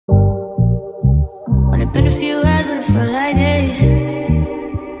Been a few hours, but it felt like days.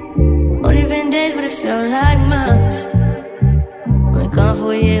 Only been days, but it felt like months. Been gone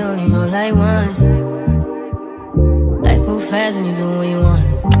for a year, only know like once. Life move fast when you do what you want.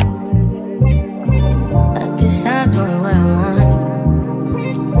 I guess I'm doing what I want.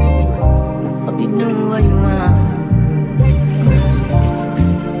 Hope you doing what you want.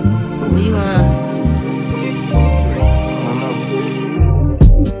 What you want?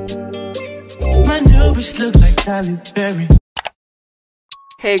 My new bitch look like Halle Berry.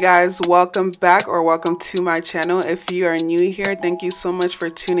 Hey guys, welcome back or welcome to my channel. If you are new here, thank you so much for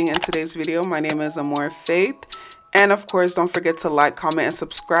tuning in today's video. My name is Amore Faith, and of course don't forget to like, comment, and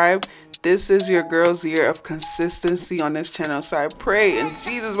subscribe. This is your girl's year of consistency on this channel, so I pray in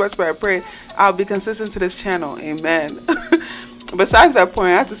Jesus' whisper, I pray I'll be consistent to this channel. Amen. Besides that point,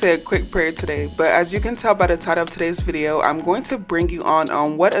 I have to say a quick prayer today, but as you can tell by the title of today's video, I'm going to bring you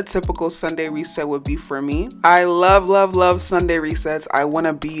on what a typical Sunday reset would be for me. I love Sunday resets. I want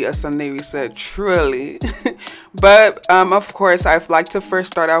to be a Sunday reset, truly. But of course, I'd like to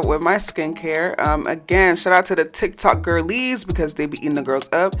first start out with my skincare. Again, shout out to the TikTok girlies because they be eating the girls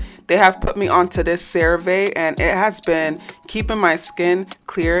up. They have put me onto this CeraVe, and it has been keeping my skin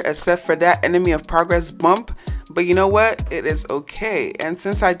clear except for that enemy of progress bump. But you know what? It is okay. And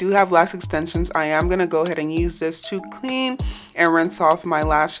since I do have lash extensions, I am going to go ahead and use this to clean and rinse off my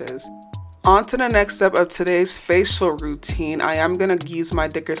lashes. On to the next step of today's facial routine. I am going to use my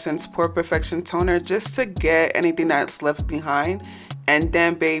Dickerson's Pore Perfection Toner just to get anything that's left behind. And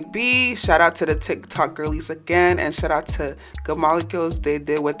then, baby, shout out to the TikTok girlies again. And shout out to Good Molecules. They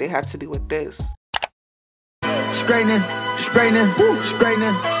did what they had to do with this. Straightening, yeah, straightening,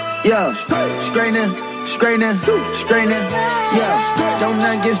 yeah. Don't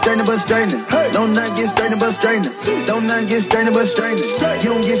not get strained but straightening. Don't not get strained but straightening. Don't not get strained but straightening.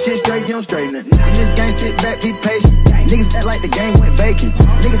 You don't get shit straight, you don't straighten it. In this game, sit back, be patient. Niggas act like the game went vacant.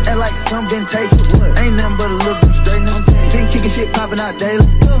 Niggas act like some been taken. Ain't nothing but a little bit straightening. Been kicking shit, popping out daily.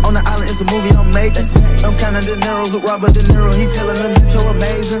 On the island, it's a movie I'm making. I'm kinda De Niro's with Robert De Niro. He telling the Nacho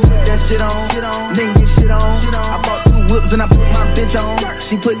amazing. Put that shit on, nigga get shit on. I bought 2 whips and I put my bitch on.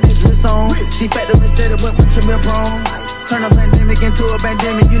 She put this wrist on. She factored and said it went with your milk prongs. Turn a pandemic into a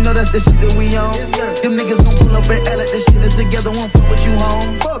pandemic, you know that's the shit that we on. Them niggas gon' pull up and act like this shit is together, won't fuck with you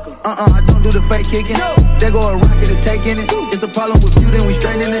home. I don't do the fake kicking. There go a rocket, it's taking it. It's a problem with you, then we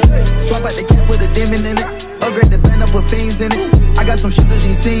straightening it. Swap out the cap with a demon in it. Upgrade the band up with fiends in it. I got some shooters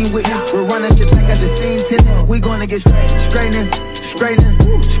you seen with me. We're running shit back, I just seen tenant. We gonna get straightening,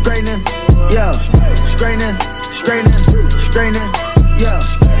 yeah. Straightening, yeah.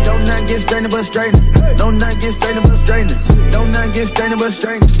 Don't not get strained but straightening. Don't not get strained but straightening. Don't not get strained but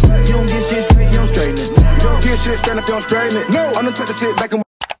straightening. You don't get shit straight, you don't straighten it. You don't get shit straight if you don't straighten it. No, I'm gonna take the shit back and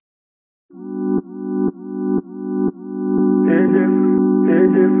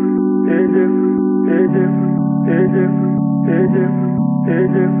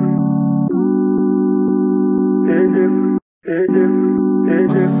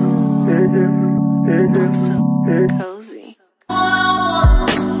I'm so cozy.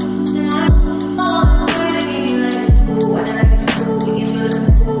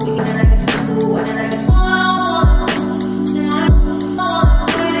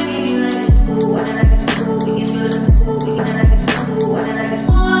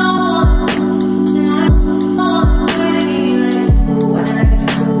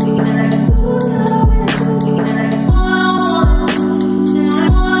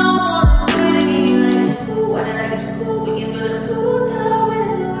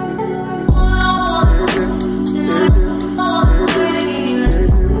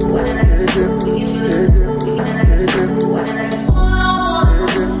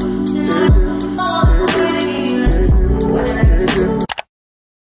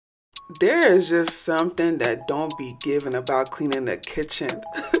 There is just something that don't be given about cleaning the kitchen.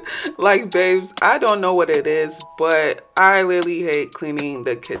 Like, babes, I don't know what it is, but I really hate cleaning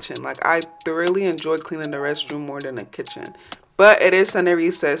the kitchen. Like, I thoroughly enjoy cleaning the restroom more than the kitchen. But it is Sunday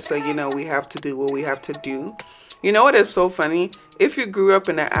recess, so you know we have to do what we have to do. You know what is so funny? If you grew up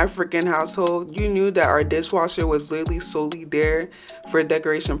in an African household, you knew that our dishwasher was literally solely there for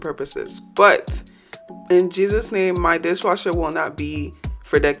decoration purposes. But in Jesus' name, my dishwasher will not be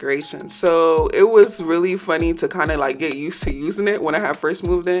for decoration. So it was really funny to kind of like get used to using it when I had first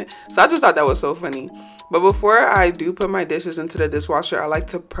moved in. So I just thought that was so funny. But before I do put my dishes into the dishwasher, I like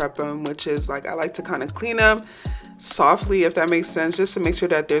to prep them, which is like I like to kind of clean them softly, if that makes sense, just to make sure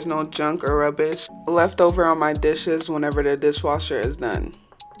that there's no junk or rubbish left over on my dishes whenever the dishwasher is done.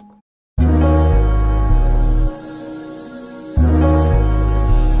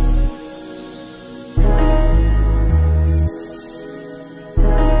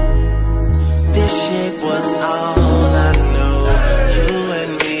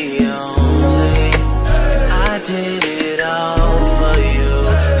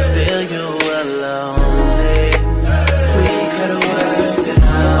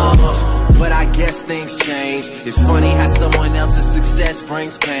 things change. It's funny how someone else's success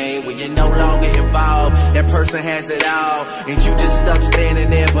brings pain. When you're no longer involved, that person has it all, and you just stuck standing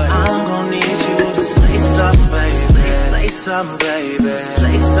there. But I'm gonna need you to say something, baby. Say something, baby.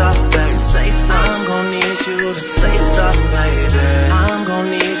 Say something, baby. Say something. I'm gonna need you to say something, baby. I'm gonna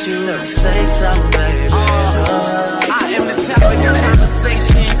need you to say something, baby. I am the topic of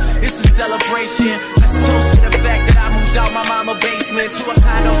conversation. It's a celebration. Let's toast to the fact that I moved out my mama basement to a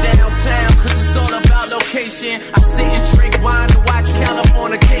condo downtown, cause it's all about location. I sit and drink wine and watch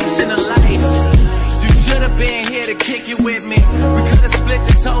Californication of life. You should have been here to kick it with me. We could have split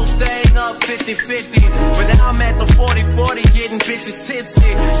this whole thing up 50-50. But now I'm at the 40-40 getting bitches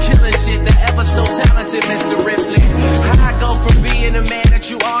tipsy, killing shit, the ever so talented Mr. Ripley. How I go from being the man that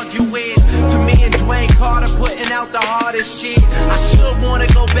you argue with to me and Dwayne Carter putting out the hardest shit. I should wanna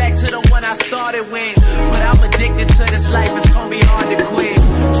go back to the one I started with, but I'm addicted to this life, it's gonna be hard to quit.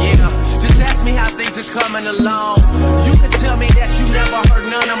 Yeah, just ask me how things are coming along. You can tell me that you never heard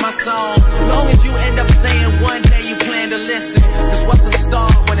none of my songs, long as you end up saying one day you plan to listen. Cause what's a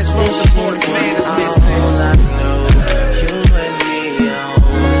star when it's most important man is missing? All I know, you and me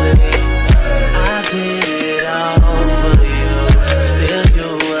only. I did it all for you, still you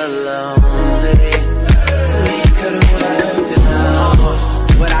were lonely. We could've worked it out,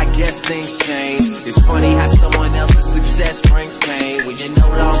 but I guess things change. It's funny how someone else's success brings pain. When you're no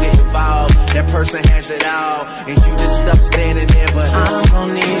longer involved, that person has it all, and you just stuck standing there. But I'm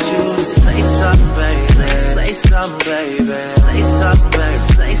gonna need you to say something, baby. Say something, baby. Say something, baby.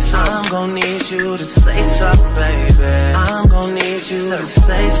 Say something. I'm gonna need you to say something, baby. I'm gonna need you to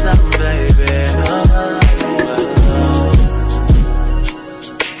say something, baby.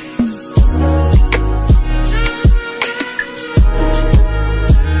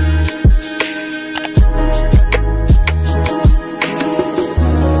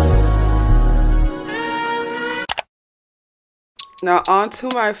 Now on to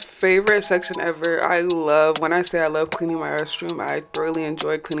my favorite section ever. When I say I love cleaning my restroom, I thoroughly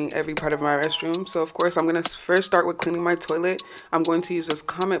enjoy cleaning every part of my restroom. So of course I'm going to first start with cleaning my toilet. I'm going to use this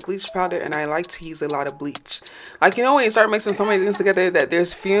Connet bleach powder, and I like to use a lot of bleach. Like, you know, when you start mixing so many things together that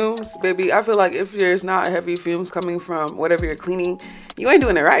there's fumes, baby, I feel like if there's not heavy fumes coming from whatever you're cleaning, you ain't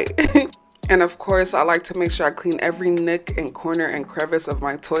doing it right. And of course, I like to make sure I clean every nook and corner and crevice of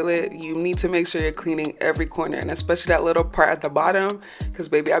my toilet. You need to make sure you're cleaning every corner, and especially that little part at the bottom, because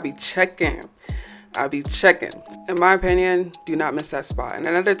baby, I be checking. In my opinion, do not miss that spot. And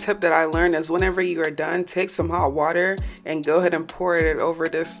another tip that I learned is whenever you are done, take some hot water and go ahead and pour it over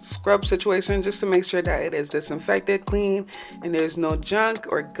this scrub situation, just to make sure that it is disinfected, clean, and there's no junk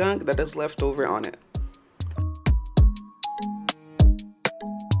or gunk that is left over on it.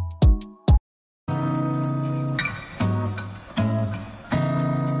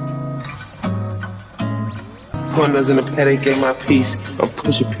 Corners in the paddock, get my piece. I'm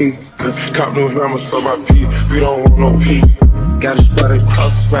pushing P. Cop new hammers for my P. We don't want no peace. Got a spot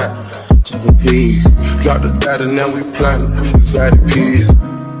across the spot. Jumping peas. Drop the data, now we plotting. Inside the peas.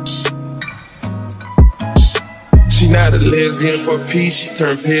 She not a lesbian for peace. She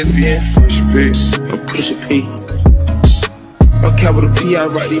turned lesbian. Push P. I'm pushing P. On capital P, I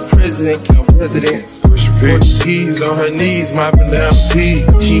write the president, count presidents. Push P. 40 P's on her knees, mopping down P.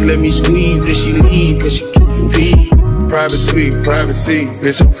 She let me squeeze and she leave, cause she keeping P. Private suite, privacy,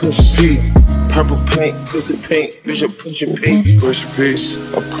 bitch, I'm pushing P. Purple paint, pussy pink, bitch, I'm pushing P. Push P.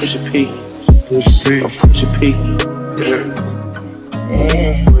 I'm pushing P. Push P. I'm pushing P. Yeah.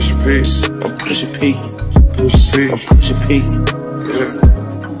 Push P. I'm pushing P. Push P. I'm pushing P. Yeah.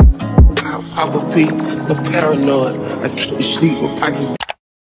 Papa P, I'm paranoid. I can't sleep with pockets.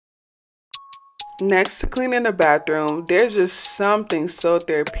 Next to cleaning the bathroom, there's just something so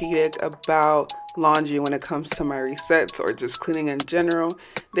therapeutic about laundry when it comes to my resets or just cleaning in general.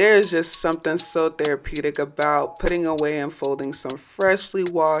 There's just something so therapeutic about putting away and folding some freshly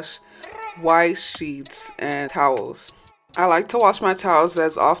washed white sheets and towels. I like to wash my towels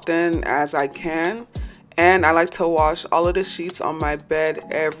as often as I can. And I like to wash all of the sheets on my bed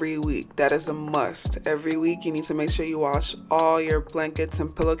every week. That is a must. Every week you need to make sure you wash all your blankets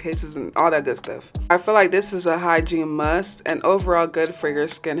and pillowcases and all that good stuff. I feel like this is a hygiene must and overall good for your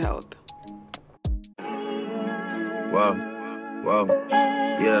skin health. Whoa, whoa,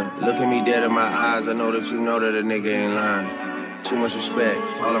 yeah, look at me dead in my eyes. I know that you know that a nigga ain't lying. Too much respect.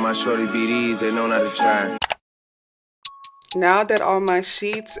 All of my shorty BDs, they know not to try. Now that all my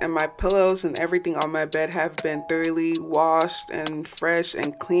sheets and my pillows and everything on my bed have been thoroughly washed and fresh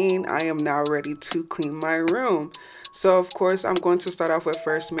and clean, I am now ready to clean my room. So of course I'm going to start off with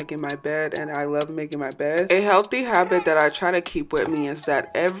first making my bed, and I love making my bed. A healthy habit that I try to keep with me is that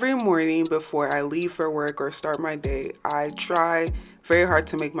every morning before I leave for work or start my day, I try very hard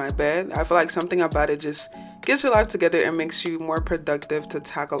to make my bed. I feel like something about it just gets your life together and makes you more productive to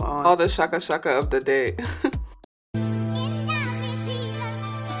tackle on all the shaka shaka of the day.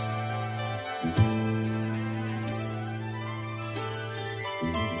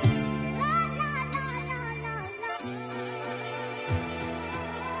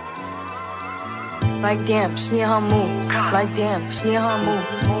 Like damn, she in her mood. Like damn, she in her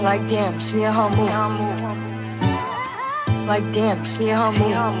mood. Like damn, she in her mood. Like damn, she in her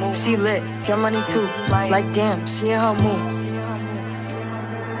mood. She lit, your money too. Like damn, she in her mood.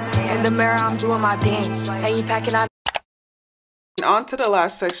 In the mirror, I'm doing my dance. Ain't you packing out? On to the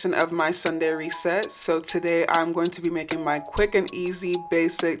last section of my Sunday reset. So today I'm going to be making my quick and easy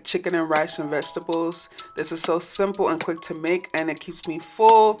basic chicken and rice and vegetables. This is so simple and quick to make, and it keeps me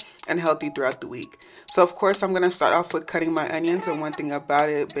full and healthy throughout the week. So of course I'm going to start off with cutting my onions, and one thing about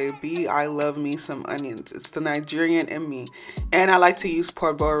it, baby, I love me some onions. It's the Nigerian in me, and I like to use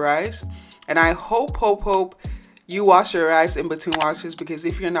portobello rice. And I hope you wash your rice in between washes, because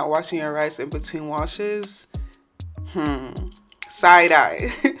if you're not washing your rice in between washes, side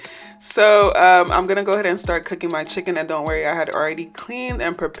eye. So I'm gonna go ahead and start cooking my chicken, and don't worry, I had already cleaned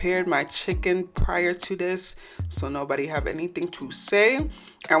and prepared my chicken prior to this, so nobody have anything to say.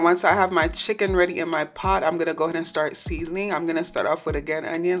 And once I have my chicken ready in my pot, I'm gonna go ahead and start seasoning. I'm gonna start off with, again,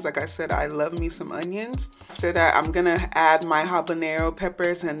 onions. Like I said, I love me some onions. After that, I'm gonna add my habanero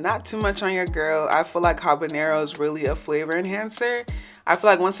peppers, and not too much on your girl. I feel like habanero is really a flavor enhancer. I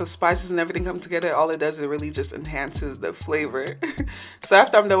feel like once the spices and everything come together, all it does is really just enhances the flavor. So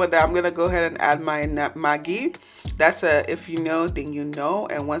after I'm done with that, I'm gonna go ahead and add my Maggi. That's a if you know, then you know.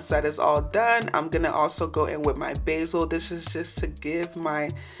 And once that is all done, I'm gonna also go in with my basil. This is just to give my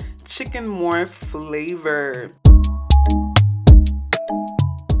chicken more flavor.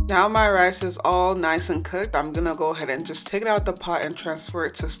 Now my rice is all nice and cooked. I'm gonna go ahead and just take it out the pot and transfer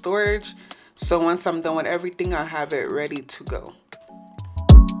it to storage. So once I'm done with everything, I have it ready to go.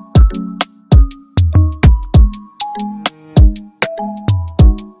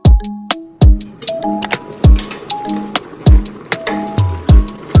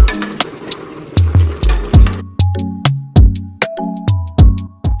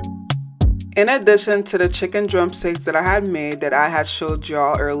 In addition to the chicken drumsticks that I had made, that I had showed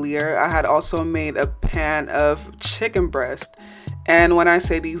y'all earlier, I had also made a pan of chicken breast. And when I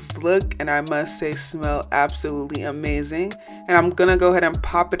say these look, and I must say smell absolutely amazing, and I'm gonna go ahead and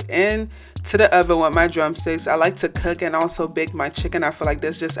pop it in to the oven with my drumsticks. I like to cook and also bake my chicken. I feel like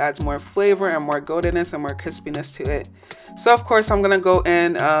this just adds more flavor and more goldeness and more crispiness to it. So of course I'm gonna go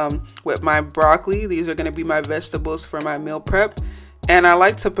in with my broccoli. These are gonna be my vegetables for my meal prep. And I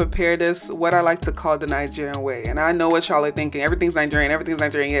like to prepare this what I like to call the Nigerian way. And I know what y'all are thinking. Everything's Nigerian. Everything's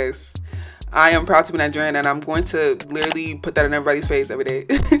Nigerian. Yes. I am proud to be Nigerian, and I'm going to literally put that in everybody's face every day.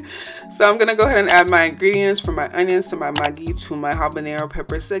 So I'm going to go ahead and add my ingredients, from my onions to my Maggi to my habanero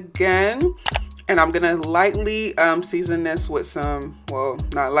peppers again. And I'm going to lightly season this with some, well,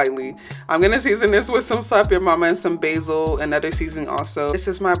 not lightly. I'm going to season this with some slap your mama and some basil and other seasoning also. This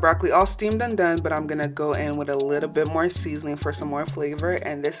is my broccoli all steamed and done, but I'm going to go in with a little bit more seasoning for some more flavor.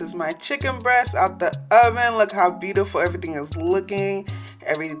 And this is my chicken breast out the oven. Look how beautiful everything is looking.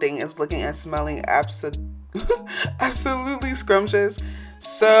 Everything is looking and smelling absolutely scrumptious.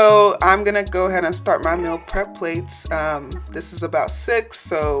 So I'm gonna go ahead and start my meal prep plates. This is about 6,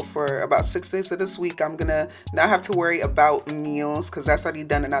 so for about 6 days of this week, I'm gonna not have to worry about meals, because that's already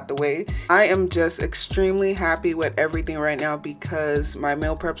done and out the way. I am just extremely happy with everything right now, because my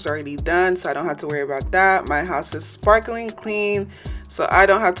meal prep's already done, so I don't have to worry about that. My house is sparkling clean, so I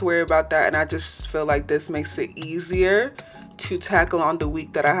don't have to worry about that, and I just feel like this makes it easier to tackle on the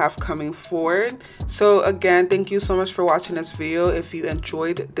week that I have coming forward. So again, thank you so much for watching this video. If you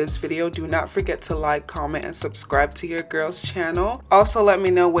enjoyed this video, do not forget to like, comment, and subscribe to your girl's channel. Also, let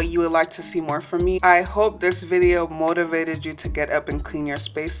me know what you would like to see more from me. I hope this video motivated you to get up and clean your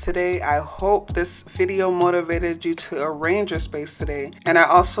space today. I hope this video motivated you to arrange your space today. And I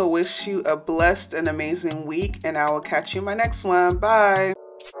also wish you a blessed and amazing week, and I will catch you in my next one. Bye.